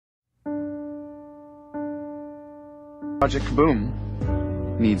Project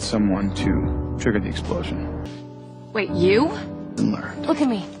Kaboom needs someone to trigger the explosion. Wait, you? And learn. Look at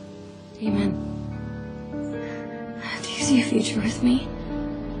me. Damon. Do you see a future with me?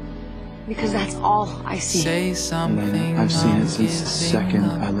 Because that's all I see. Say something. Elena, I've seen it since the second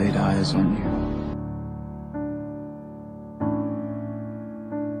I laid eyes on you.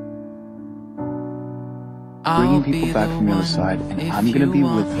 Bringing people back from the other side, and I'm gonna be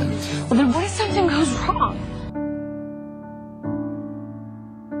with them. Well, then what if something goes wrong?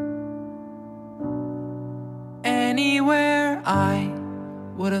 Anywhere I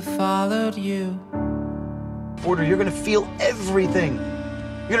would have followed you. Border, you're gonna feel everything.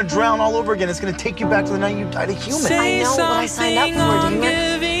 You're gonna drown all over again. It's gonna take you back to the night you died a human. I know what I signed up for,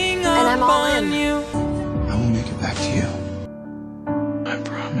 Damon. And I'm all in. I will make it back to you. I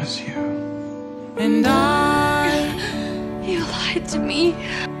promise you. And You lied to me.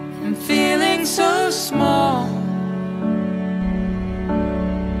 I'm feeling so small.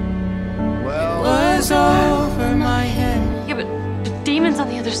 Well, Was over my head. Yeah, but Damon's on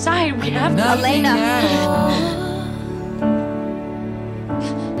the other side. We have to. Nothing at all.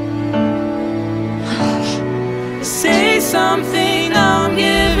 Say something, I'm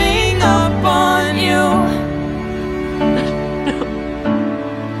giving up on you.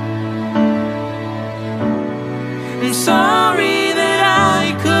 I'm sorry that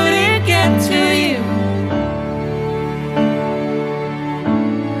I couldn't get to you.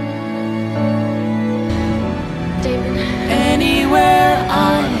 Damon. Anywhere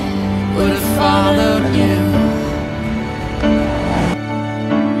I would have followed you.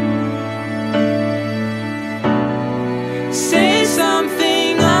 Say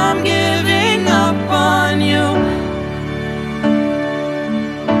something, I'm giving up on you.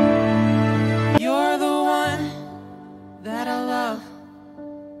 You're the one that I love,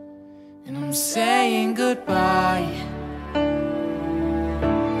 and I'm saying goodbye.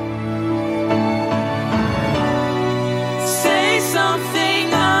 Say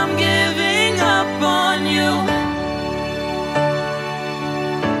something, I'm giving up on you.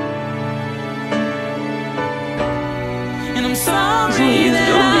 And I'm sorry Please that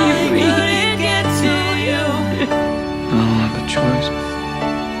don't I leave me. couldn't get to you. I don't have a choice.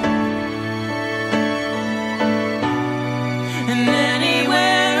 And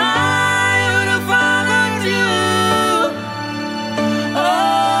anywhere I would have followed you. Oh,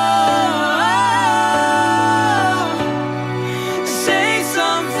 say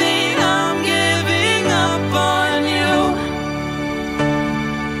something, I'm giving up on you.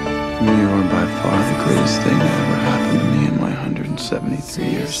 You are by far the greatest thing that ever happened to me in my 173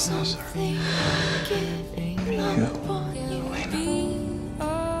 years now, sir. You, Elena.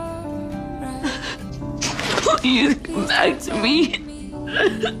 Please come back to me.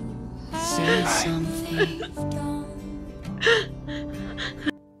 Say something.